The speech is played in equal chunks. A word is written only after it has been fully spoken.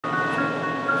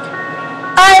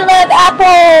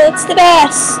Apple! It's the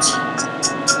best!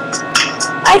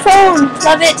 iPhone!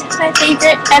 Love it! My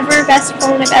favorite ever, best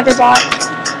phone I've ever bought.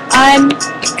 I'm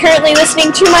currently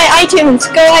listening to my iTunes.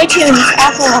 Go iTunes!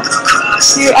 Apple!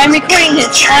 I'm recording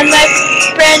this on my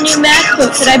brand new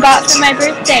MacBook that I bought for my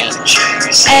birthday.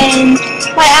 And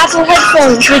my Apple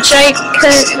headphones, which I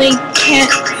currently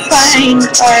can't find,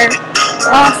 are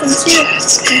awesome too.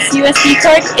 This USB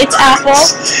cord, it's Apple.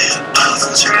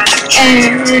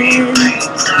 And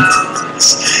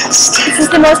this is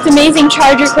the most amazing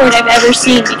charger cord I've ever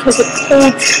seen because it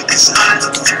holds inside.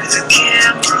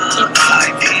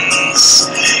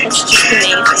 It's just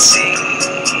amazing.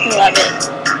 I love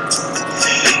it.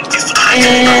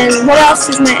 And what else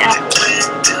is my Apple?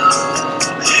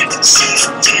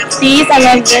 These, I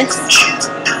love this.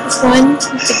 This one,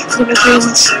 with the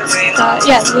little green dot.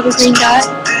 Yeah, the little green dot.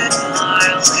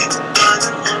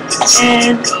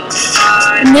 And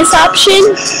this option,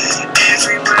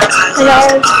 I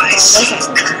love.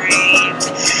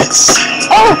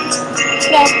 Oh,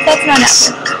 no, that's not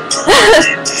Apple.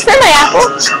 It's for my Apple.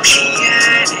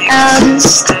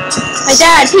 My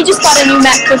dad, he just bought a new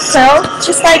MacBook Pro,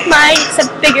 just like mine,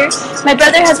 except bigger. My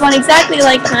brother has one exactly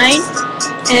like mine,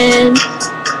 and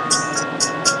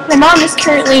my mom is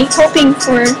currently hoping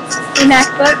for a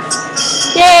MacBook.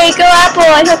 Yay, go Apple!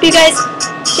 I hope you guys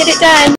get it done.